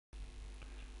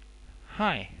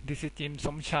Hi, this is Jim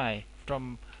Somchai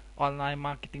from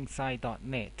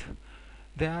onlinemarketingsite.net.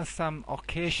 There are some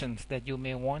occasions that you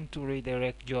may want to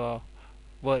redirect your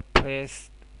WordPress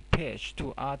page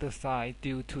to other site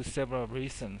due to several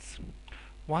reasons.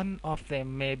 One of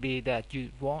them may be that you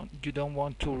don't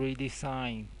want to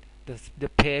redesign the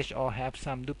page or have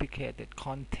some duplicated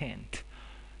content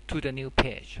to the new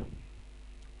page.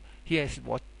 Here's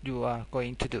what you are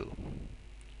going to do.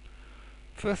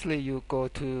 Firstly, you go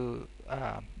to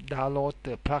download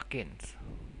the plugins,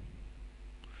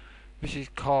 which is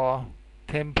called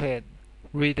template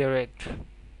redirect.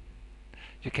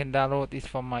 You can download it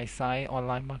from my site,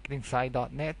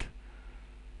 onlinemarketingsite.net.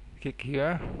 Click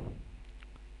here,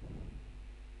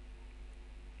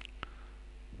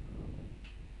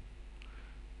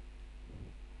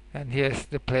 and here's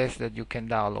the place that you can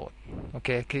download.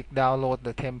 Okay, click download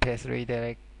the template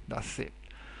redirect.zip.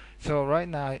 So right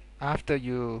now, after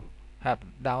you have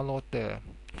downloaded the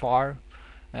file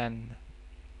and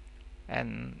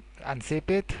unzip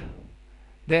it,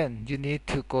 then you need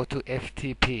to go to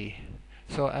FTP.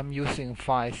 So I'm using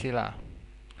FileZilla,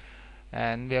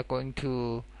 and we are going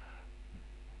to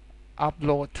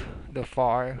upload the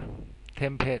file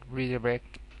template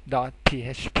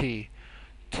redirect.php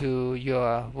to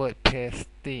your WordPress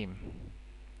theme.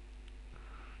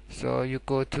 So you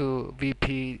go to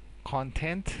VP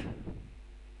content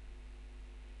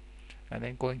and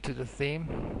then going to the theme.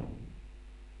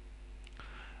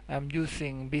 I'm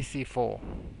using BC4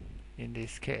 in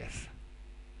this case.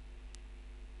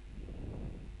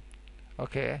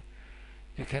 Okay,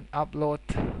 you can upload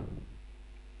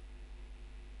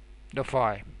the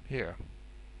file here.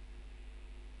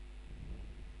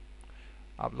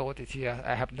 Upload it here.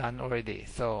 I have done already,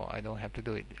 so I don't have to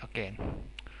do it again.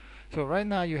 So right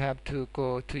now you have to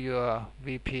go to your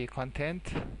VP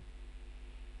content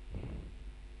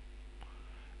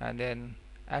and then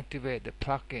activate the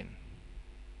plugin.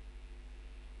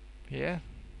 Here,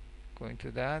 going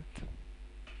to that,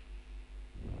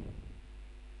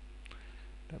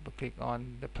 double click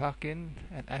on the plugin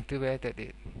and activated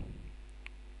it.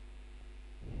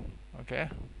 Okay,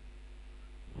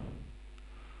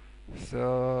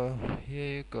 so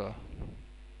here you go.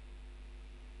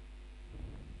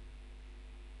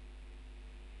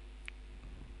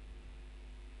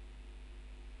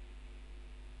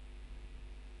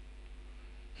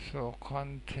 So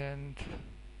content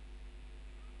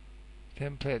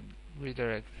template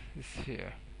redirect is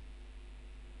here.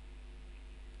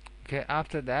 Okay,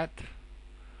 after that,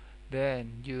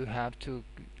 then you have to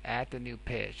add a new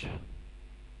page.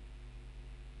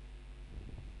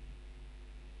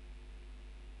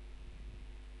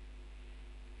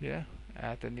 Yeah,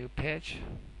 add a new page.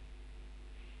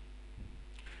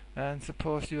 And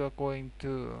suppose you are going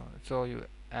to, so you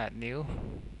add new.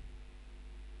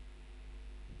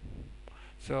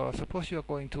 So suppose you are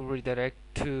going to redirect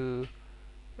to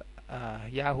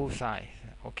Yahoo site.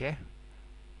 Okay.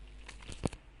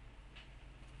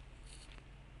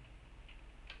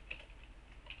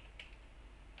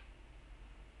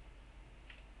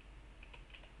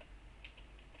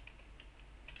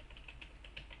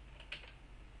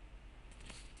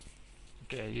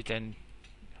 Okay, you can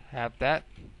have that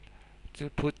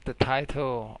to put the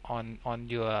title on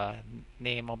your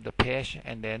name of the page,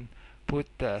 and then put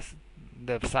the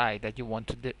site that you want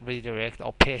to redirect,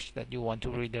 or page that you want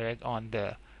to redirect on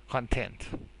the content.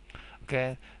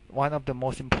 Okay, one of the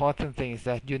most important things is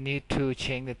that you need to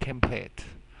change the template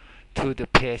to the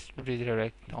page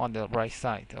redirect on the right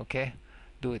side. Okay,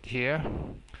 do it here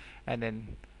and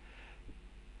then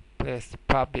press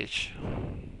publish.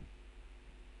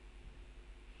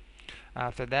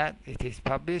 After that, it is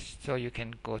published, so you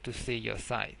can go to see your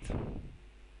site.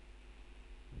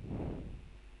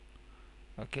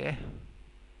 Okay,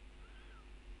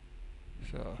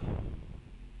 so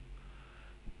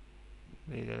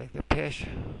redirect the page.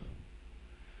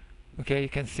 Okay, you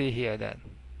can see here that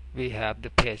we have the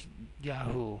page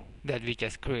Yahoo that we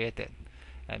just created,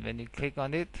 and when you click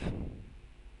on it,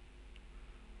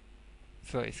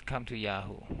 so it's come to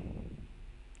Yahoo.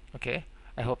 Okay,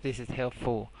 I hope this is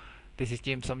helpful. This is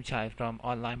Jim Somchai from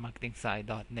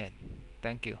onlinemarketingsite.net.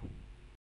 Thank you.